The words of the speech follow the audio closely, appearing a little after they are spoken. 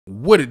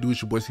What it do?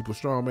 It's your boy Super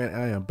Strong, man.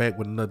 I am back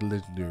with another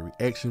legendary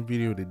reaction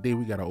video. Today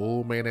we got an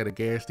old man at a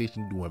gas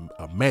station doing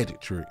a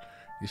magic trick.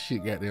 This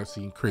shit goddamn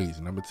seemed crazy,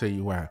 and I'm gonna tell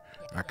you why.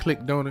 I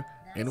clicked on it,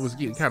 and it was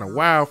getting kind of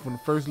wild from the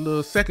first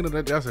little second of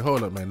that. I said,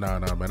 hold up, man, nah,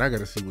 man, I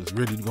gotta see what's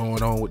really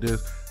going on with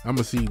this. I'm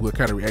gonna see what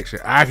kind of reaction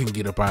I can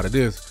get up out of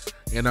this,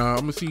 and I'm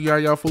gonna see how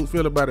y'all folks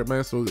feel about it,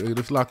 man. So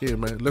let's lock in,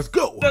 man. Let's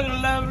go.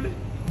 Looking lovely.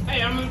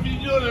 Hey, I'm gonna be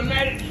doing a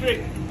magic trick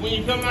when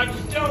you come out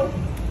the store.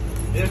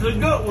 It's a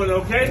good one,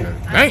 okay?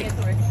 Dang.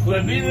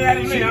 Well, be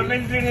that me, I'm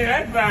interested in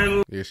that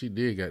fine. Yeah, she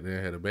did got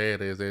there, had a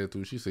badass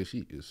attitude. She said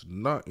she is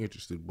not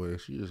interested, boy.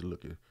 She is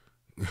looking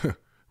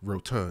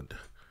rotund.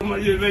 I'm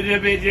gonna turn you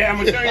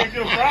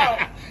into a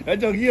frog. I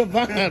don't hear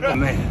about Man,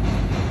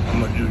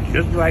 I'm gonna do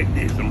just like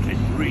this. I'm gonna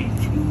say 3, 2,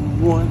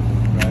 1,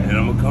 and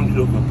I'm gonna come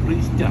to a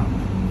complete stop.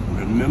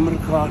 Remember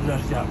the cars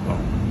I stopped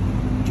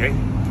on, okay?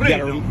 Please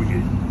don't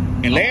forget.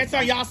 And last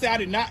time y'all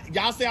said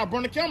y'all said I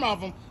burned the camera off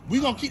him. We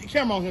gonna keep the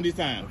camera on him this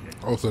time. Okay.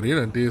 Oh, so they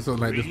done did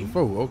something like this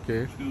before.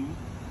 Okay. 2,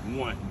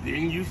 1.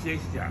 Then you say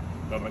stop.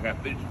 I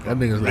got 50. That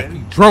nigga's like he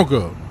drunk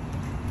up.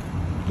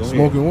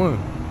 Smoking one.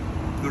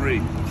 3,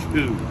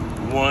 2,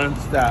 1,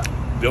 stop.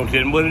 Don't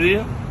tell him what it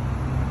is.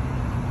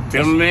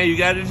 Tell him, man, you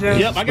got it, Sam?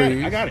 Yep, I got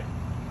it. I got it.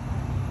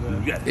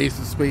 You got it. Ace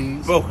of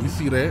spades. Focus. You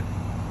see that?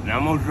 Now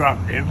I'm gonna drop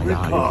every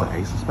card.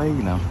 Ace of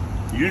spades now.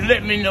 You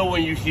let me know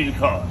when you see the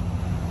card.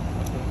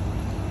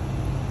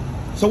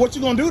 So what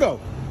you gonna do though?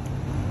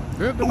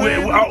 When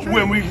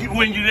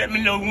you let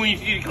me know when you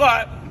see the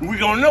card, we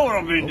gonna know what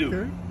I'm gonna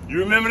do. You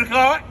remember the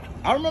card?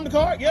 I remember the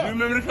card. Yeah. You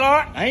remember the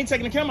card? I ain't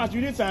taking the camera out you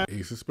this time.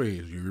 Ace of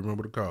spades. You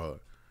remember the card.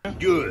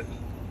 Good.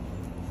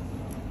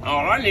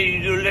 All I need you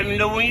to do is let me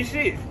know when you see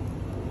it.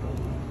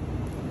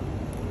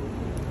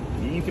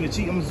 You ain't finna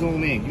cheat. I'm gonna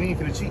zoom in. You ain't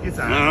finna cheat this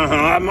time.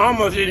 I'm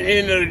almost at the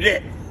end of the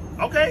deck.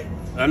 Okay.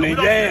 I mean,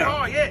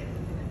 damn. Yet.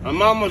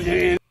 I'm almost at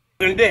the end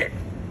of the deck.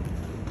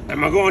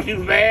 Am I going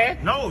too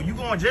fast? No, you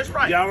going just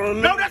right. Y'all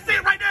remember? No, that's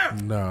it right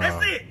there. Nah.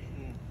 That's it.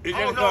 Is Oh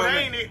that no, card, that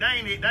man? ain't it. That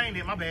ain't it. That ain't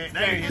it. My bad.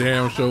 That ain't it.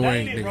 Damn sure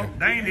ain't, it, nigga.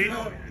 That ain't it.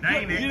 That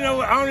ain't it. You know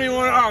what? I don't even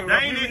want to argue.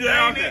 That ain't it.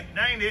 That ain't it.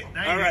 That ain't it.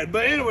 All right,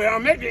 but anyway,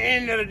 I'm at the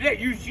end of the deck.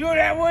 You sure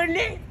that wasn't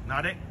it?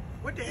 Nah, that.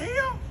 What the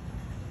hell?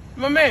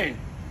 My man,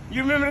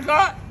 you remember the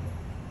card?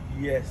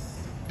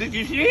 Yes. Did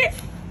you see it?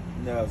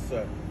 No,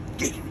 sir.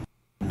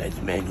 What's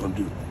the man gonna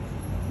do?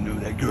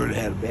 Remember that girl that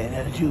had a bad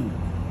attitude?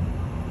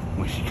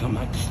 When she come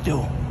out the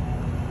store,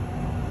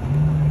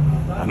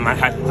 I might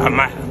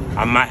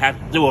have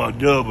to throw a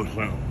dub or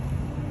something.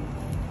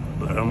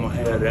 But I'm gonna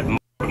have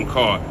that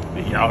card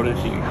that y'all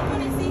didn't see. I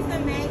want to see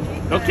some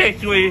magic. Okay,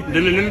 sweetie,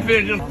 let me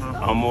finish this.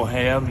 I'm gonna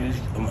have this.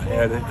 I'm gonna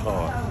have that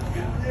card.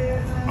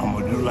 I'm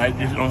gonna do like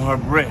this on her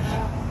breast.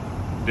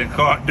 The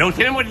card. Don't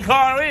tell me what the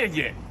card is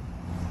yet.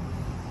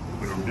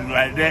 But I'm gonna do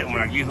like that when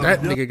I get her.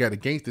 That nigga got a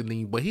gangster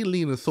lean, but he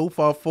leaning so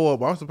far forward.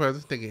 But I'm surprised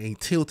this nigga ain't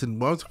tilting.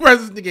 But I'm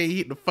surprised this nigga ain't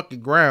hitting the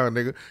fucking ground,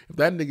 nigga. If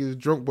that nigga is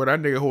drunk, boy, that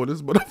nigga hold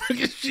this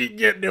motherfucking shit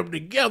getting them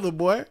together,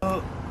 boy.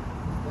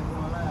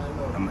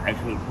 I'm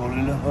actually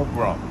pulling her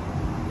bra.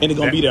 And it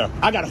gonna be there.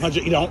 I got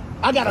 100. You know,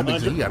 I got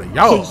 100. He got a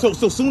y'all. So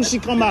soon as she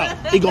come out,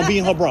 it gonna be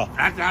in her bra.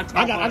 I got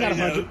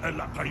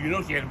 100. You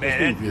know she had a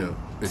bad attitude. Yeah.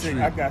 It's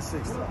I got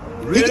 60.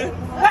 Really?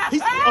 That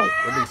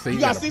nigga say You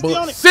he got got 60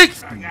 on it?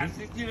 60. I got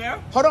 60 now.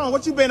 Hold on,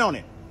 what you been on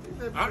it?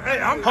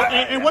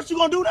 And what you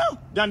gonna do now?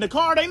 Now the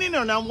card ain't in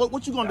there now.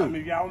 What you gonna do?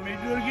 Y'all want me to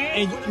do it again?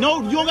 And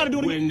no, you don't gotta do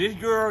it again. When this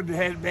girl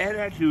has bad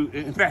attitude,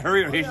 in fact,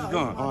 hurry up, here she's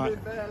gone. All right.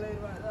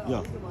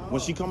 Yeah. When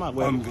she come out,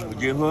 well, I'm gonna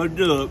give her a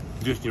dub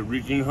just to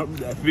reach in her,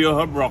 feel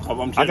her bra.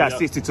 I got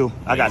 62.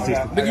 I got 60.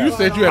 Nigga, you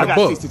said you had I a got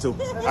buck. 62.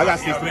 I got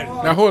 60.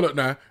 Now hold up,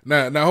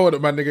 now hold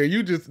up, my nigga.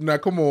 You just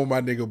come on,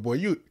 my nigga, boy.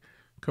 You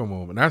come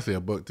on, man. I say a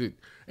buck too.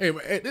 Hey,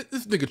 man,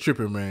 this nigga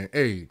tripping, man.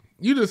 Hey,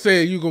 you just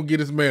said you gonna get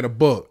this man a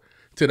buck.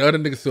 To the other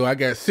nigga, so I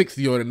got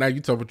 60 on it. Now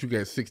you talking about you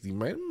got 60,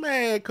 man.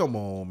 Man, come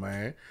on,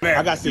 man.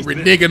 I got 60.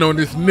 Reneging on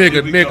this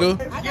nigga.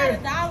 I got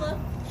 $1.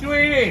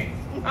 Sweetie,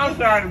 I'm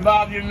sorry to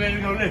bother you a minute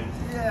ago. Listen,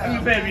 let me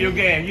pay for your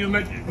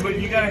gas. But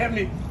you gotta help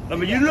me. I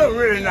mean, you look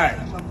really nice.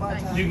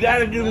 You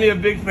gotta do me a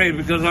big favor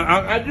because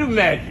I do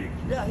magic.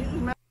 Yeah, you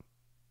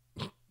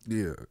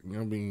know what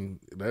I mean?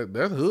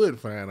 That's hood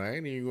fine. I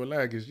ain't even gonna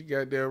lie, because she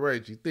got that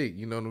right. She thick,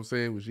 you know what I'm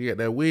saying? When she got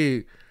that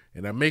wig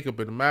and that makeup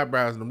and them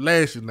eyebrows and them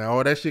lashes, now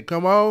all that shit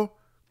come on,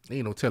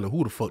 ain't no telling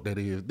who the fuck that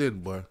is, then,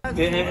 boy. But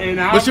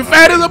she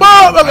fat as a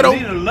motherfucker, though. I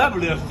need a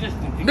lovely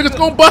assistant. Niggas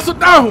gonna bust her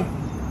down.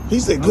 He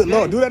said, "Good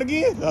Lord, do that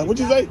again." What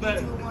you say? But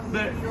it's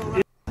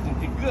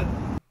good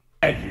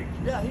magic.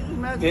 Yeah, he's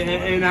magic.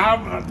 And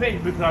I'll pay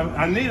because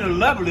I need a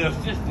lovely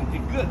assistant to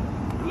good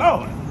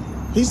Lord.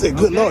 He said,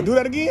 "Good Lord, do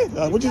that again."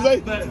 What you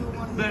say? But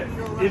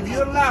if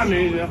you allow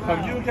me,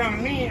 because you were kind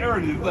of mean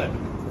earlier, but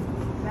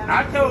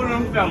I told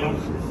them fellas,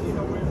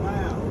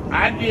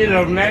 I did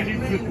a magic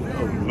trick.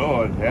 Oh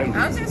Lord,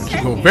 that's She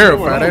gonna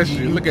verify that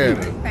shit. Look at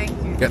it. Thank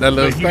you. Got that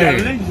little you gotta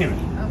thing. listen to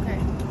me.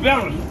 Okay.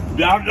 Fellas,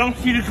 y'all don't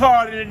see the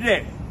card in the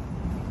deck.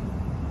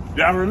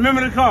 Y'all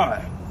remember the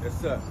card?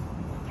 Yes, sir.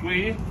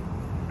 Sweetie,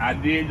 I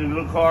did the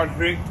little card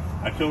trick.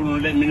 I told them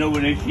to let me know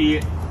when they see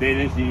it. They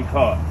didn't see the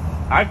card.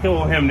 I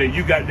told him that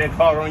you got that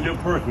card on your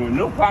person with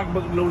no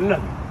pocketbook, no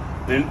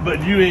nothing.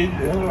 But you ain't.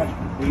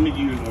 Let me give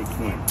you another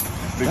 20.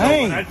 Because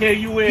when I tell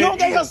you where You don't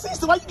get her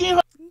sister. Why you getting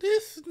her?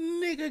 This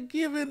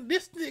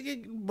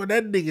nigga, but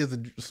that nigga is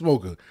a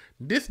smoker.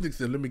 This nigga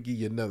said, let me give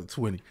you another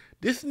 20.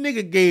 This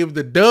nigga gave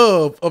the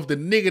dove of the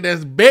nigga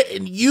that's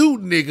betting you,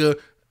 nigga,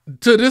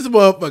 to this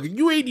motherfucker.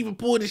 You ain't even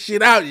pulled this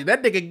shit out yet.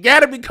 That nigga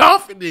gotta be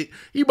confident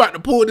he about to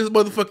pull this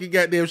motherfucking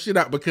goddamn shit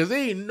out because there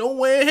ain't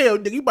nowhere in hell,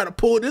 nigga, you about to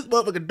pull this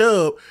motherfucking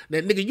dub.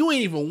 That nigga, you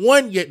ain't even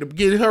won yet to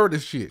get her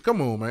this shit.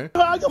 Come on, man.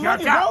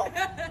 Money, bro.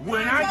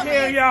 When I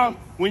tell y'all,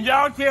 when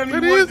y'all tell me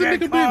It what is a that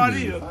nigga card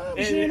business.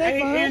 is, and it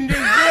ain't in this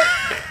book,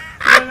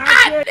 when I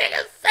tell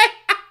Nigga say,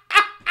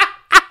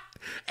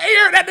 hey,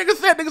 heard that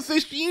nigga say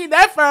she ain't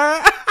that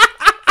fine.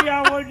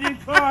 y'all what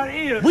this card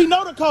is, We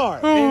know the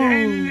card. it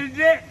ain't in this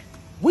deck.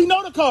 We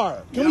know the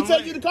card. Can we Y'all tell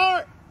ready? you the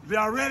card?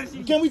 Y'all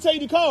ready? Can we tell you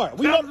the card?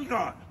 We Tell know me the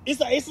card.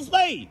 it's a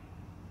spade.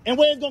 And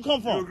where it's gonna come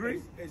You from?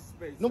 agree?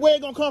 Now where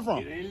it gonna come from?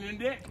 It ain't in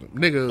the deck.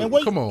 Nigga, And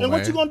what, come on, and man.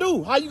 what you gonna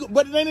do? How you?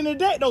 But it ain't in the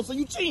deck though, so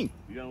you cheating.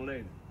 Young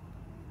lady,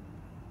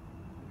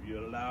 if you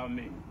allow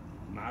me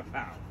my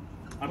power,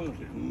 I'm gonna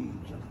say,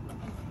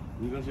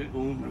 we're gonna say,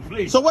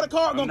 please. So where the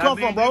card I'm gonna not come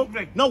being from, bro?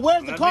 disrespectful. No, where's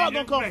I'm the not card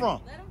being gonna come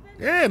from?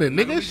 Yeah, the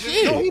nigga No,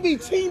 shit. he be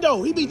cheating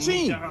though. He be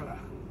cheating.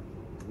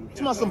 It's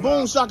about some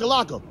boom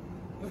shakalaka.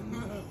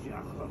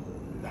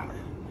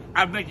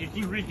 I bet you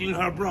she reached in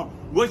her bra.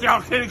 What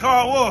y'all say the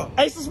card was?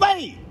 Ace of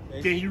spade.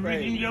 Can you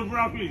reach in your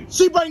bra, please?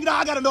 She bring it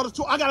out. I got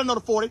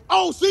another 40.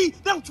 Oh, see,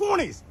 them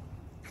 20s.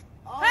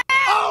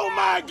 Oh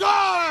my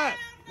God!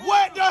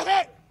 What the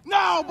heck?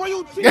 No, bro,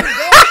 you cheating, bro.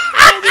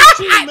 Bro, you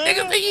cheating, man.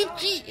 Nigga say you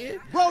cheating.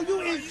 Bro, you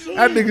is cheating.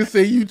 That nigga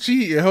say you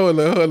cheating. Hold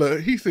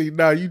on. He say,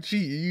 nah, you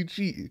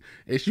cheating.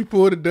 And she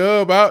pulled the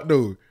dub out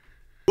though.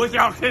 What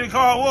y'all say the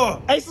card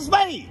was? Ace of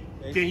spade.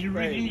 Can you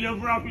reach in your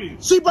bra,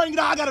 please? She bring it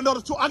out. I got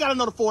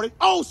another 40.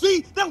 Oh,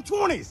 see, them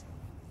 20s.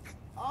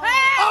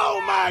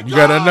 Oh my God! You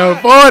got another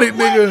 40, What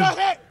nigga. the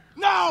heck?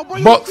 No, bro,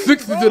 you Buck cheating,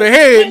 60 bro. to the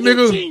head, Man, you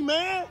nigga. cheating,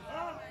 man.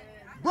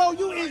 Bro,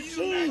 you is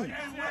cheating.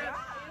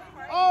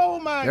 Oh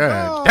my God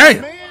God,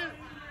 damn. man.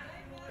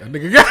 That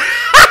nigga got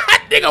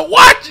nigga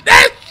watch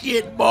that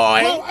shit, boy.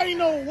 Bro, ain't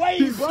no way,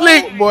 He bro.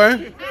 slick,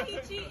 boy. How he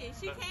cheated?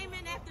 She came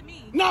in after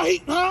me. No,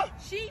 huh?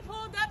 She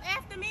pulled up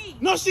after me.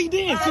 No, she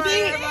didn't. She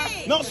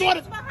did. No, She swear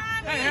was to,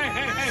 behind me.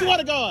 swear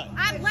to God.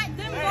 I let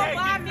them go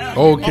by me.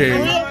 Okay.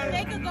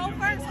 They could go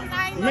first because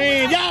I ain't know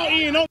Man, what I y'all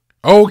did. in on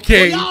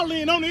Okay. y'all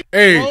in on it.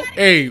 Hey, bro.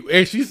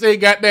 hey, she say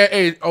got that,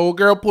 hey, old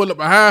girl pull up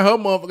behind her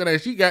motherfucking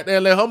ass. She got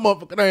that, let her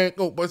motherfucking ass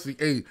go. But see,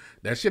 hey,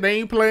 that shit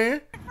ain't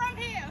playing. From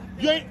here.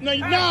 You ain't, no,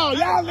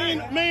 y'all in,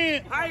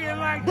 man. How you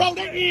like Bro,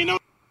 they in on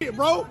it,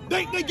 bro.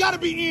 They gotta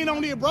be in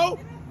on it, bro.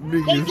 They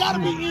Niggas, gotta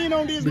be in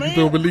on this, niggas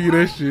don't man. believe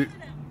that shit.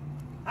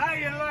 How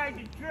you like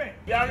the trick?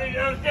 Y'all need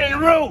to understand the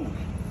rules.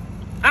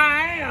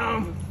 I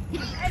am.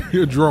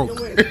 You're drunk.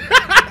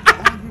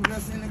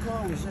 That's in the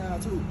car with Shao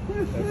too.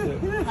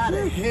 How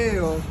the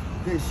hell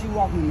did she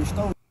walk in the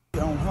store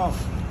on her?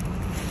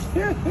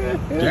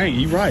 Dang,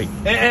 you right.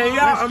 And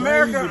y'all,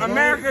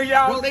 America,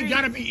 y'all. Bro, they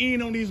gotta be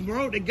in on this,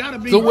 bro. They gotta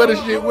be. So where the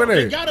shit went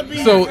They at? gotta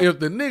be. So if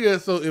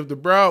the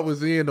broad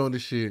was in on the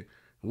shit,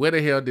 where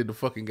the hell did the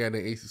fucking guy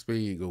named Ace of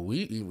Spades go?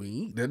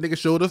 That nigga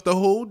showed us the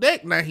whole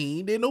deck. Now he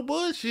ain't did no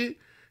bullshit.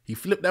 He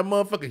flipped that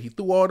motherfucker. He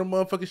threw all the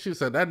motherfucking shit.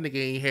 So that nigga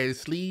ain't had his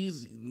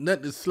sleeves,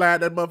 nothing to slide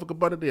that motherfucker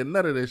butt in there.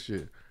 None of that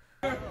shit.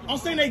 I'm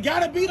saying they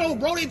gotta be though,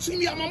 bro. They cheat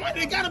me out my money.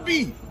 They gotta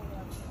be.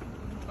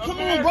 Come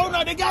on, bro.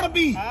 No, they gotta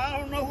be. I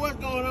don't know what's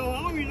going on.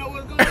 I don't even know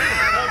what's going on.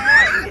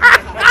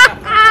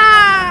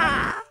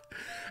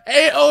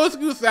 Hey, old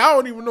school say, I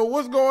don't even know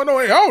what's going on.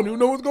 Hey, I don't even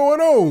know what's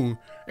going on.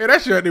 Hey,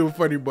 that shit was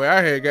funny, boy.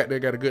 I had got a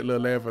good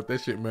little laugh at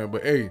that shit, man.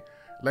 But hey,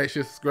 like,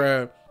 share,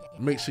 subscribe.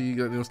 Make sure you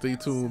got them, stay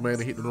tuned, man,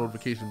 and hit the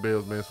notification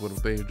bells, man, so when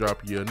them things drop,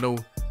 you'll know.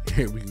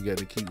 And we can get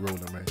to keep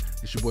rolling, man.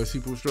 It's your boy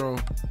C-Poo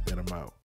Strong, and I'm out.